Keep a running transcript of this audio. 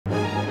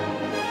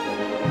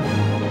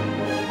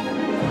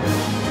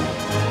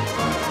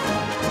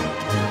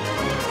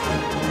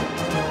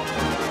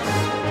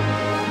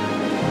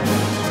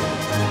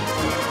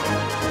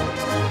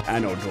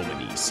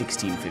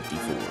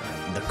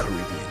1654, the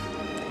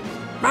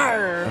Caribbean.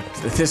 Arr.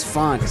 This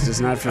font is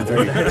not for the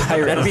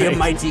pirate. That'd be a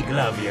mighty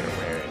glove you're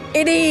wearing.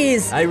 It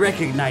is. I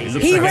recognize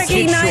it. He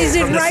recognized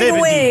it right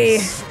away.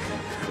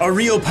 A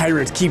real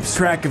pirate keeps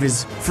track of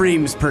his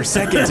frames per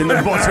second in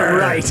the bottom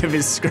right of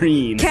his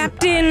screen.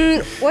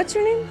 Captain, what's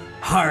your name?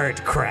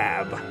 Hard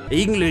crab.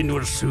 England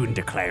will soon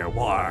declare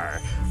war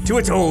to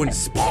its own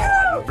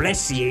spawn.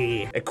 Bless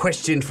ye. A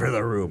question for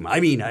the room.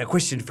 A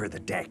question for the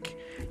deck.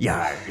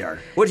 Yar, yar.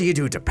 What do you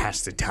do to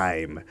pass the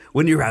time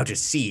when you're out at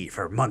sea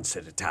for months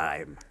at a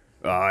time?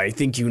 I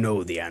think you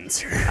know the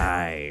answer.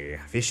 Aye,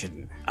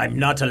 fishing. I'm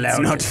not allowed.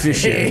 It's not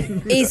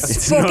fishing. He's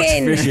It's not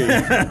fucking. fishing.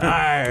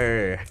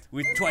 Arr.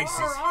 With twice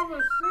as... I'm a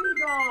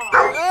seagull.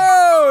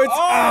 Oh,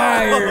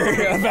 it's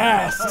a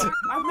vast.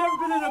 I've never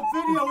been in a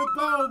video with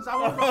bones. I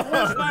want to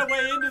force my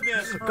way into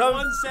this for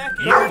 1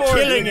 second. You're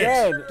killing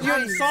it.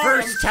 I'm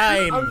sorry. First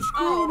time. I'm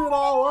screwing it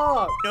all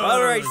up.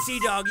 All right, Sea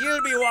Dog,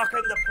 you'll be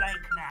walking the plank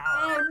now.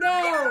 Oh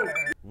no!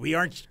 We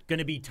aren't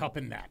gonna be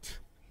topping that.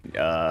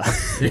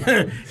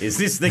 Is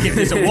This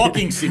a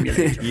walking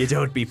simulator? You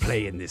don't be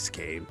playing this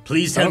game.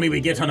 Please tell me we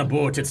get on a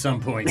boat at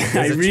some point.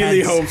 I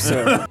really hope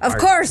so. Of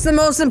course, the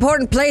most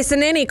important place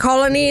in any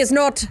colony is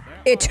not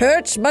a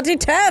church, but a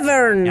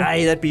tavern.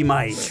 Aye, that'd be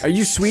mine. Are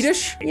you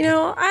Swedish? You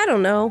know, I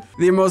don't know.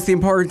 The most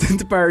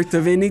important part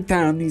of any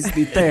town is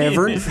the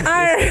tavern.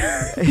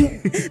 That's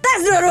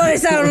not what I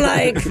sound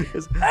like.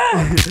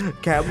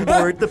 Captain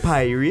Board the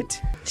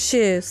pirate.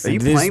 Shiz. Are you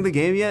playing the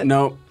game yet?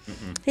 No.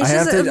 He's I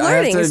just have to- I have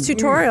learning. to- It's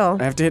tutorial.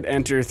 I have to hit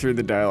enter through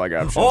the dialogue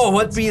options. Oh,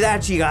 what be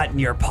that you got in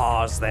your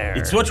paws there?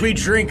 It's what we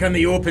drink on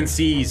the open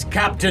seas,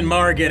 Captain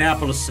Morgan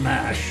Apple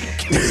Smash.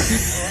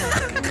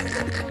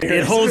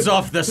 It holds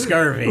off the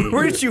scurvy.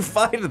 Where did you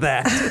find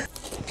that?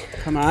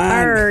 Come on.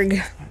 Arg.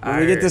 Let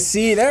me get the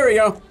C. There we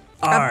go.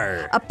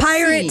 R. A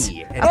pirate.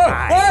 C and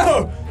I.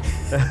 Oh!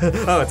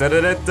 Oh,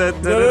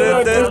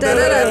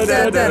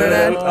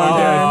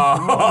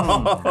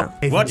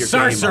 What's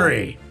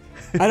sorcery?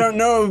 I don't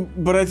know,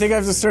 but I think I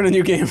have to start a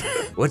new game.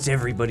 What's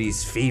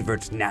everybody's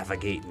favorite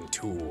navigating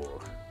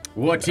tool?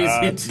 What is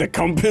it? The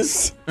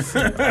compass?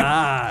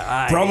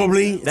 Aye.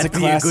 Probably. It's That'd a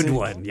be a classic. good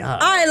one, yeah.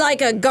 I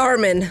like a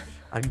Garmin.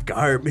 A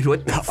Garmin?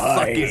 What the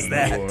fuck is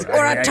that?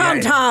 Or a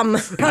tom-tom.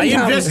 I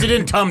invested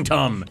in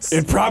TomToms.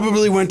 It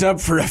probably went up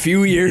for a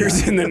few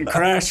years and then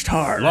crashed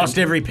hard. Lost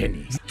every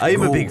penny.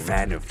 I'm a big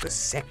fan of the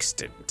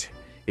sextant.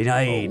 And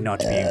I not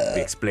be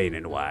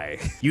explaining why.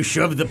 You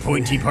shoved the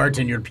pointy part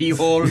in your pee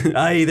hole?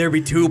 Aye, there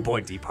be two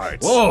pointy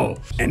parts. Whoa!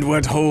 And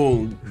what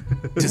hole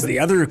does the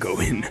other go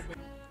in?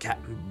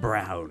 Captain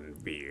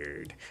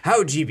Brownbeard.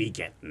 How'd you be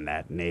getting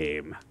that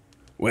name?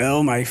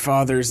 Well, my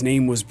father's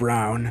name was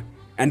Brown,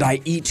 and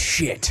I eat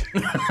shit.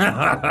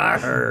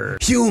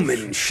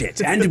 Human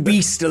shit and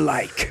beast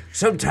alike.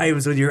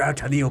 Sometimes when you're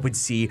out on the open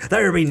sea,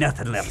 there'll be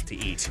nothing left to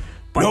eat.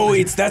 But No,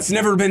 that's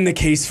never been the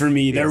case for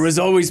me. There was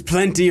always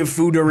plenty of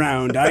food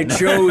around. I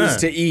chose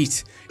to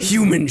eat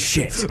human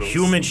shit.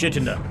 Human shit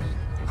in the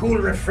cool,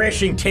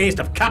 refreshing taste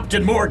of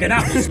Captain Morgan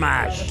Apple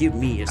Smash. Give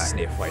me a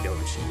sniff, why don't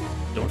you?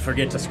 Don't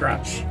forget to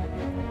scratch.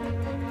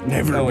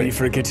 Never be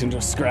forgetting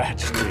to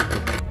scratch.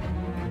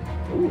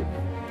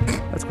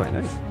 That's quite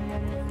nice.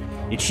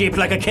 It's shaped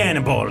like a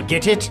cannonball,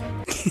 get it?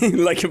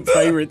 Like a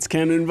pirate's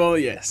cannonball,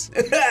 yes.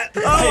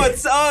 Oh,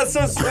 it's so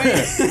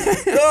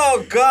sweet.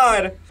 Oh,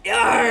 God.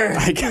 Yarr.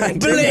 I can't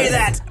do Believe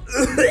that.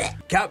 that.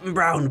 Captain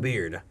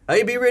Brownbeard,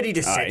 I be ready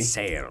to set Aye.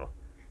 sail.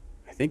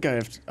 I think I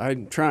have to,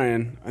 I'm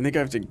trying. I think I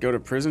have to go to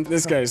prison.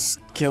 This guy's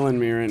killing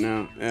me right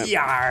now. Yeah.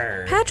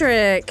 Yarr.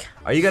 Patrick.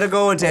 Are you gonna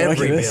go into look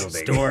every at this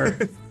building? Door.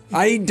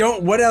 I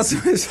don't, what else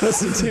am I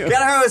supposed to do?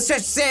 Gotta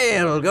set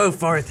sail. Go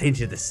forth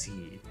into the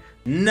sea.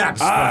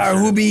 Not Ah, sponsored.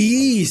 who be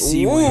ye,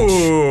 sea witch?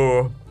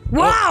 Ooh.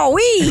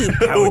 Wow-wee.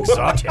 How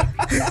exotic.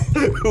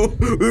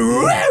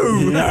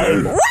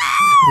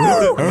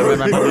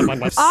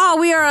 Oh,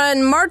 we are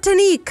on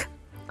Martinique.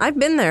 I've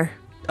been there.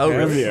 Oh,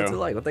 Have really? you? What's it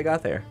like? What they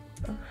got there?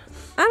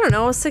 I don't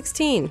know, I was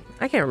 16.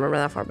 I can't remember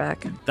that far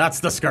back. That's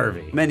the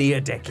scurvy. Many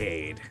a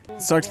decade.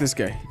 Let's talk to this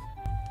guy.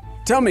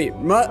 Tell me,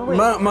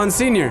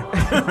 Monsignor,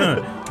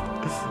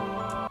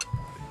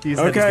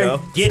 okay,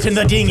 Get in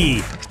the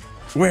dinghy.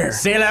 where?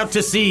 Sail out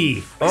to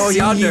sea. Oh, See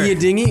yonder. ye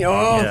dinghy?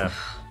 Oh, Yeah.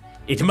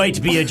 It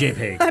might be a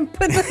JPEG. I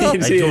put the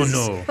it I don't is.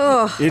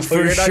 know. It for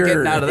you're not sure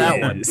getting out of that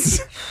one.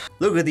 is.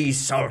 Look at these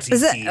salty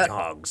Is it, sea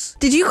hogs.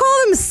 Did you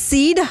call them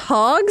seed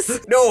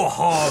hogs? No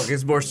hog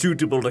is more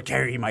suitable to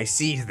carry my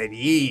seed than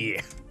ye.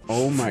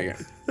 Oh my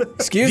god.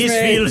 Excuse This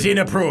me. feels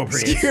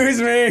inappropriate.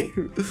 Excuse me.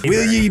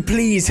 Will ye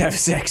please have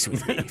sex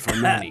with me for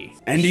money?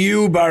 And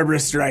you, Barbara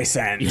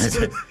Streisand.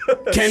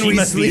 Can She we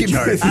must be in sleep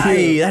charge. with you?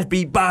 Aye, that'd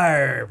be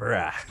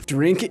Barbara.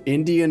 Drink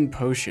Indian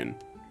potion.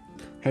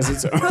 Has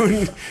its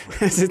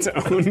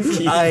own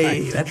key.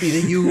 Aye, that'd be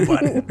the U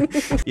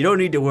button. You don't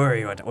need to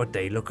worry about what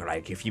they look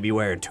like if you be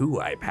wearing 2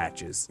 eye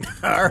patches.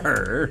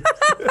 Arr.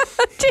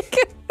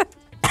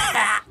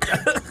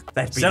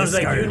 That'd be Sounds the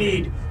like you scurvy.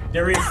 need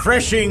the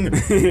refreshing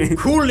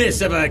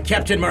coolness of a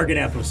Captain Morgan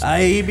Apple.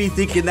 I be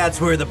thinking that's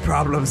where the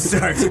problem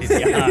started.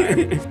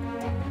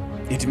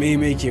 Yeah. It may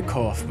make you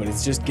cough, but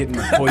it's just getting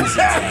the poison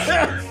out.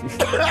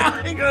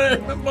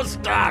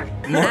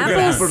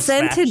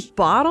 Apple-scented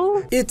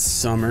bottle? It's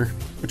summer,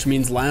 which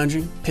means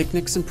lounging,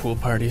 picnics, and pool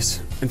parties.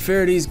 And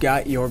Farady's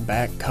got your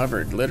back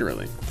covered,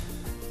 literally.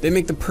 They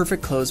make the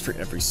perfect clothes for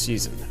every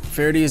season.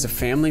 Faraday is a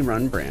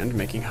family-run brand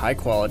making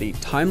high-quality,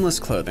 timeless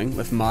clothing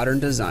with modern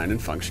design and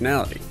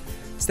functionality.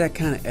 It's that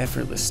kind of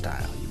effortless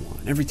style you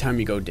want every time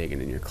you go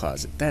digging in your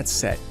closet. That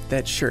set,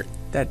 that shirt,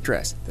 that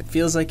dress that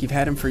feels like you've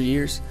had them for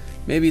years.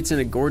 Maybe it's in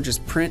a gorgeous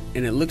print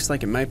and it looks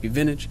like it might be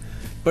vintage,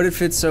 but it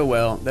fits so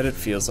well that it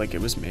feels like it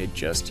was made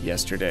just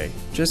yesterday,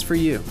 just for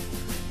you.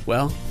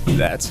 Well,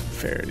 that's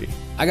Faraday.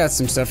 I got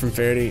some stuff from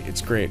Faraday.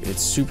 It's great.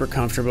 It's super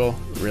comfortable,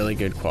 really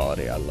good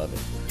quality. I love it.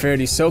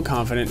 Faraday's so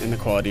confident in the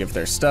quality of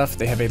their stuff,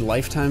 they have a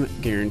lifetime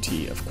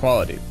guarantee of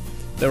quality.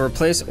 They'll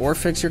replace or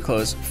fix your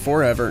clothes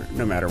forever,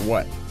 no matter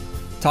what.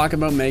 Talk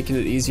about making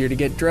it easier to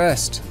get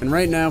dressed. And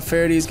right now,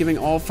 Faraday is giving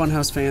all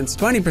Funhaus fans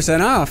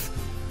 20% off.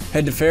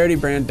 Head to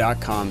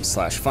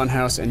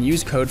FaradayBrand.com/Funhaus and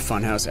use code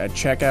Funhaus at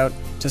checkout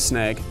to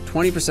snag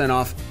 20%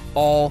 off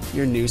all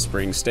your new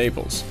spring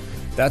staples.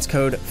 That's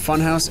code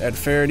Funhaus at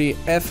Faraday,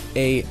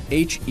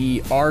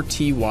 FAHERTY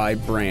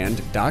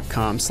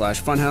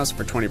brand.com/Funhaus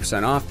for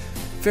 20% off.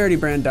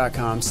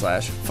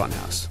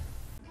 FaradayBrand.com/Funhaus.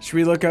 Should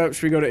we look up?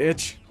 Should we go to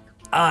Itch?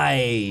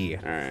 Aye.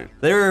 Alright.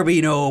 There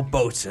be no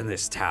boats in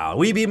this town.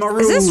 We be marooned.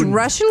 Is this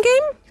Russian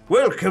game?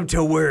 Welcome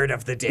to Word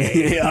of the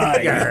Day.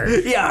 Yar.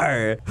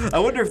 Yar. I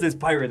wonder if there's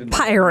pirate in the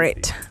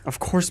Pirate. Of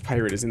course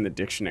pirate is in the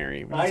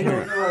dictionary. I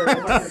don't know.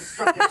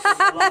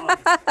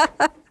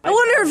 I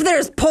wonder if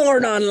there's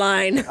porn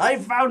online. I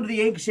found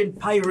the ancient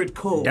pirate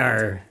code.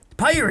 Dar.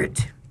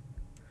 Pirate.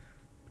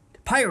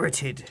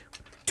 Pirated.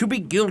 To be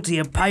guilty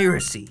of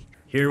piracy.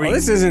 Here we Well,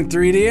 this isn't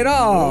 3D at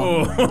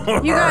all.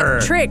 You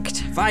got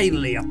tricked.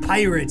 Finally, a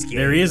pirate's game.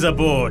 There is a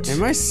boat.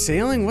 Am I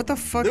sailing? What the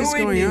fuck The is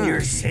wind going in on?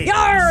 your sails.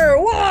 Yar!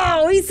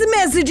 Whoa! It's a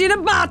message in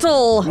a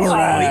bottle. Oh,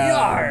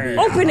 yar.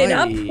 Open it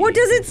up. What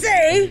does it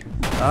say?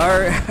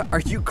 Are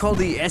you called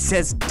the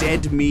SS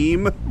Dead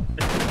meme?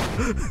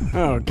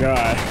 Oh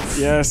god.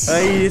 Yes.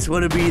 I just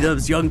want to be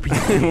those young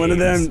people. one of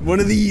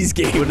these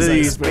games. One of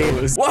these I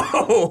suppose.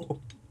 Whoa!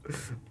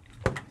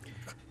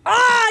 Oh,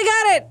 I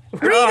got it.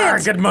 Read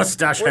it. Good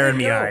mustache hair in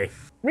me eye.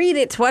 Read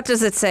it. What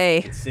does it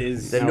say?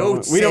 The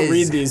note We don't says,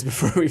 read these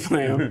before we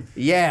play them.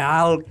 Yeah,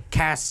 I'll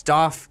cast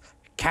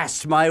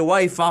my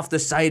wife off the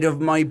side of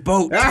my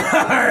boat.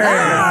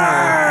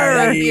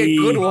 That'd be a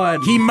good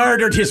one. He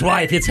murdered his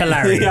wife. It's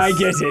hilarious. Yeah, I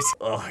get it.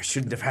 Oh, I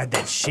shouldn't have had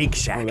that Shake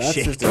Shack That's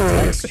shake. just a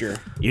texture.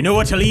 You know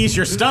what'll ease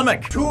your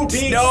stomach? 2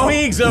 big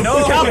swigs of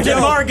no, Captain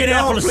no, Morgan no,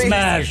 apple please.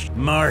 smash.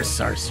 More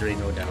sorcery,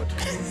 no doubt.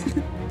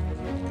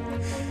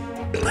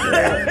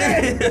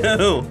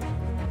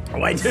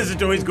 Why does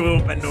it always go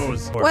up my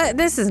nose? What?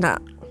 This is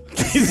not.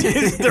 This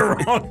is the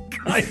wrong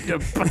kind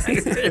of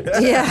pirate.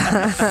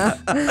 Yeah.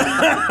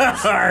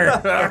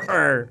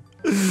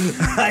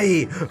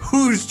 Hey,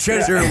 whose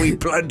treasure are we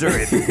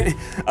plundering?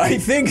 I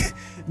think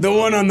the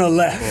one on the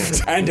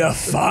left. And a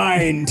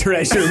fine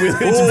treasure will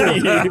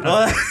it be.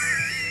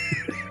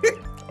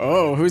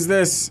 Oh, who's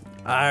this?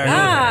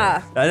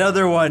 Ah.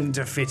 Another one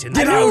to fit in.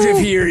 Get out of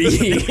here,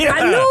 ye.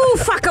 Hello,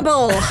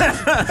 fuckable.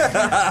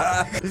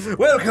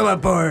 Welcome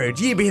aboard.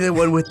 Ye be the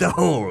one with the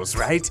holes,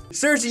 right?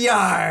 Search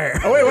yar.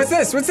 Oh wait, what's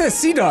this? What's this?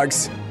 Sea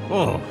Dogs.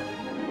 Oh,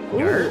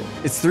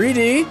 It's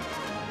 3D.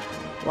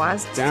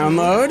 Was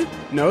Download.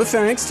 No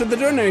thanks to the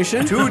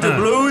donation. 2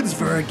 doubloons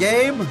for a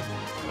game.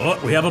 oh,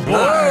 we have a boat.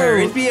 Yar,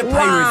 it'd be a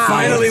pirate. Wow.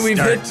 Finally, we've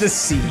Start. hit the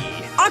sea.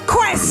 a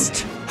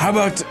quest. How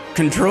about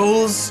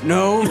controls?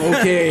 No?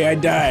 Okay, I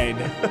died.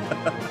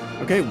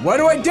 Okay, what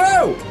do I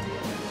do?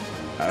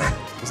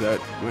 Is that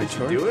my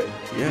chore? Do it?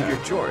 Yeah. Your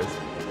chores.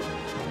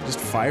 Just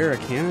fire a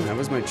cannon? That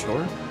was my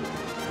chore?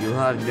 You'll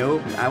have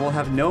I will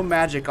have no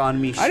magic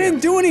on me. I didn't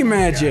do any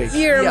magic.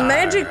 You're a Yar.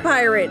 magic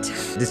pirate.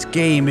 This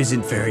game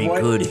isn't very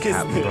What good, is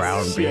Captain this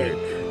Brownbeard.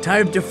 shit?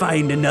 Time to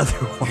find another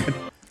one.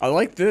 I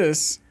like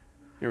this.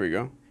 Here we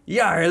go.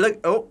 Yar, look.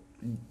 Oh.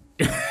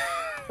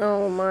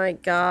 Oh my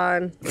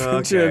god.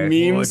 Bunch of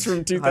memes from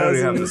I don't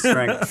even have the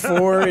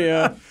 2004, strength.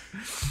 yeah.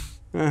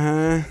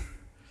 Uh-huh.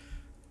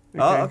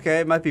 Oh,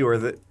 okay. It might be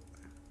worth it.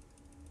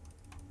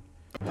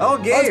 Oh,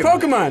 game. Oh, it's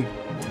Pokemon!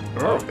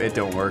 Oh, it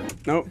don't work.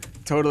 Nope,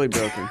 totally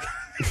broken.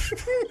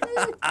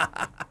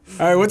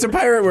 Alright, what's a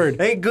pirate word?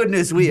 Thank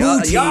goodness we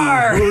Booty.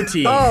 Yar.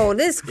 Booty. Oh,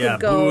 this could Yeah,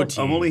 go. booty.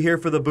 I'm only here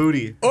for the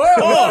booty.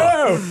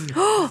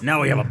 Oh!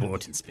 Now we have a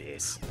boat in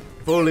space.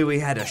 If only we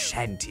had a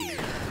shanty.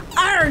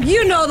 Arg,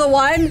 you know the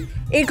one.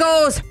 It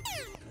goes.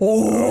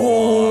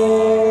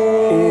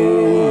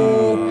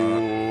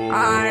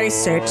 I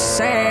set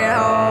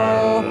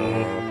sail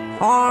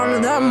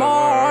on the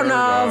morn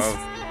of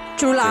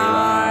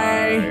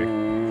July.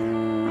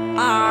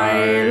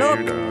 I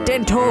looked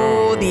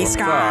into the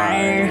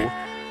sky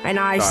and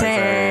I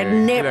said,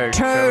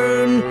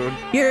 Neptune,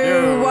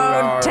 you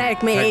won't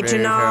take me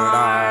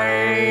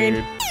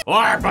tonight.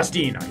 Or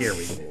Bustina. Here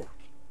we go.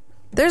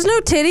 There's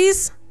no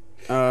titties.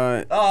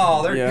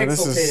 Oh, they're Yeah,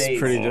 this pixel is titties.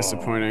 pretty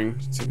disappointing,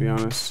 to be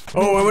honest.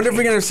 Oh, I wonder if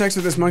we can have sex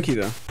with this monkey,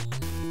 though.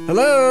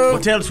 Hello?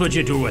 What else would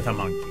you do with a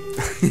monkey?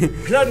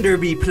 Plunder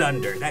be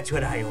plunder. That's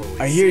what I always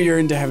I hear you're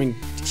into having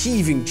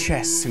heaving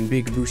chests and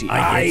big booty.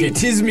 I get it.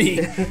 Tis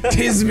me.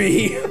 Tis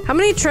me. How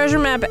many treasure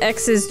map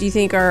X's do you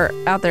think are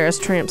out there as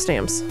tramp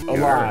stamps? A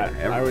lot.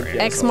 I would guess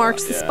X a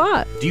marks lot, the yeah.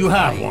 spot. Do you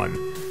have one?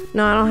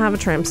 No, I don't have a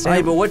tramp stamp.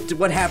 Aye, but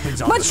what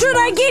happens on But the should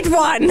I get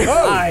one?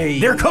 Aye.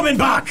 They're coming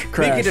back!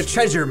 Crash. Make it a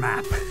treasure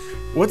map.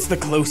 What's the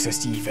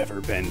closest you've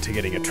ever been to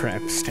getting a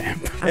tramp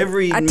stamp?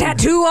 Every A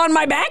tattoo on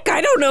my back? I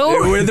don't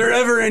know. Were there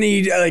ever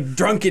any like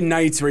drunken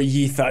nights where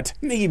ye thought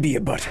maybe a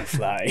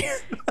butterfly?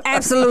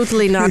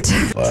 Absolutely not.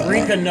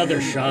 Drink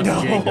another shot,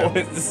 Jacob.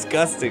 it's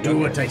disgusting. Do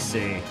what I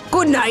say.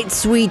 Good night,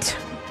 sweet.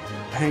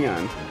 Hang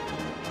on.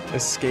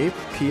 Escape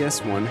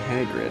PS1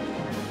 Hagrid.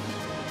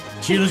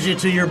 Chills you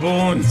to your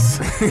bones.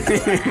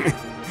 Isn't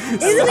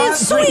it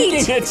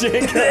sweet?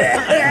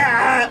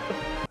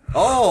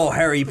 Oh,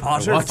 Harry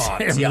Potter What?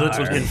 fonts.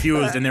 Little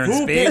confused in there in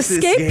space.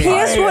 Escape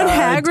PS1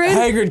 Hagrid?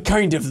 Hagrid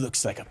kind of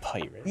looks like a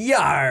pirate.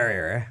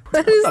 Yar.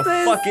 What is What the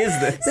this? fuck is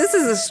this? This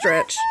is a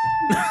stretch.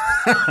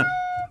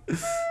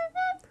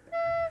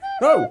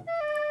 Oh!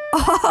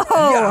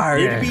 Yar.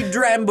 Yeah. It'd be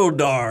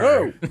Drambledore.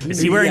 Oh! Is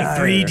he wearing Yar.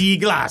 3D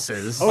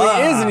glasses? Oh,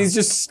 he is, and he's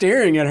just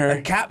staring at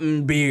her.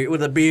 Captain beard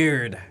with a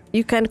beard.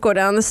 You can't go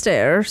down the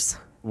stairs.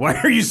 Why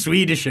are you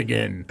Swedish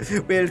again?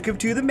 Welcome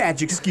to the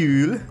magic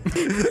school.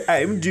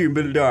 I'm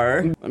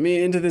Dumbledore. Let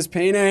me into this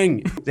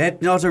painting.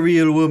 That's not a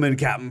real woman,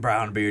 Captain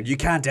Brownbeard. You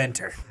can't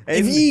enter.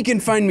 If ye can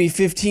find me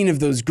 15 of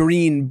those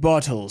green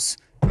bottles,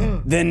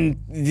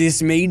 then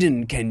this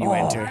maiden can you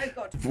enter.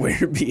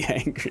 Where be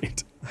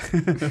Hagrid?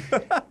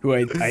 Who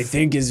I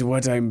think is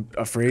what I'm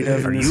afraid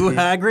of. Are in this you game.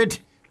 Hagrid?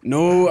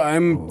 No,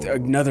 I'm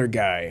another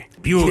guy.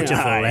 Beautiful,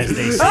 Aye. as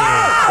they say.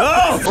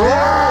 Oh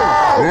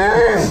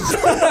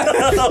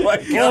my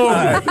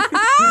god.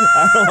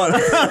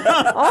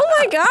 Oh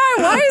my god,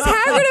 why is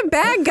Hagrid a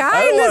bad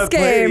guy in this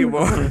game?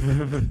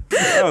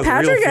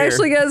 Patrick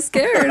actually got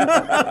scared.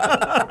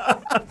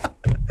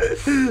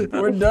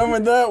 We're done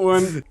with that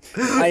one.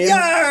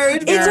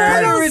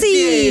 Eternal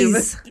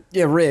Seas.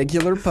 Yeah,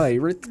 regular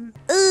pirate.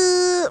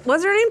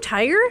 What's her name?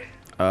 Tiger?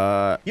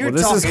 Well,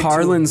 this is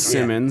Harlan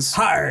Simmons.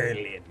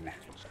 Harlan.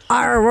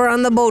 Arr, we're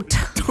on the boat.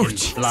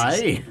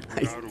 Fly.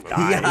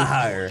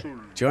 Yar.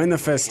 Join the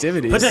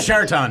festivities. Put the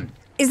shirt on.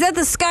 Is that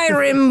the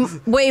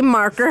Skyrim wave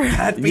marker?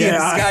 That'd be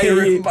Yeah, a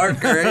Skyrim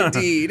marker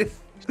indeed.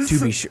 To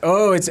be sure.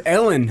 Oh, it's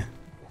Ellen.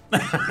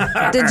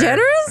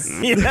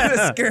 DeGeneres?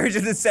 The Scourge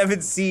of the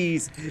Seven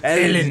Seas.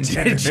 Ellen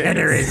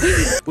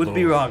DeGeneres. Would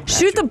be wrong.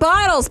 Shoot the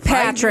bottles,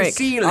 Patrick.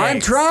 I'm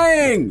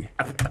trying.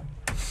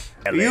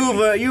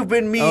 You've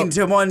been mean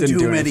to one didn't too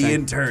do many anything.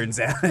 interns,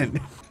 Alan.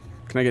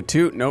 Can I get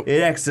two? Nope.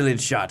 An excellent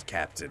shot,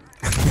 Captain.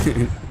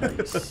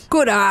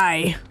 Good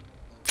eye.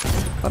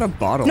 What a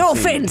bottle. No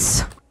thing.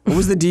 offense. What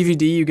was the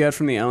DVD you got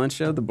from the Ellen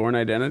Show? The Born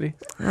Identity?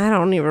 I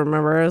don't even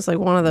remember. It was like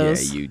one of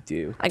those. Yeah, you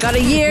do. I got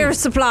a year's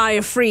supply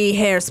of free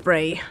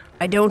hairspray.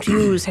 I don't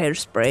use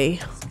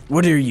hairspray.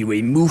 What are you,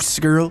 a moose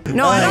girl?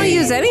 No, I don't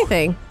use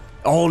anything.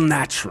 All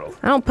natural.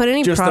 I don't put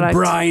any Just product. the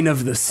brine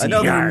of the sea.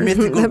 Another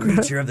mythical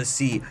creature of the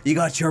sea. You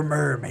got your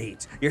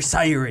mermaids, your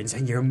sirens,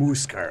 and your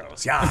moose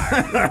girls.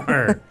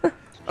 Yar.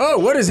 Oh,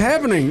 what is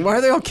happening? Why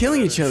are they all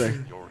killing each other?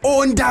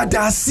 Onda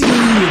da sea!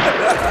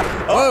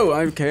 Oh,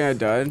 okay, I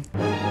died.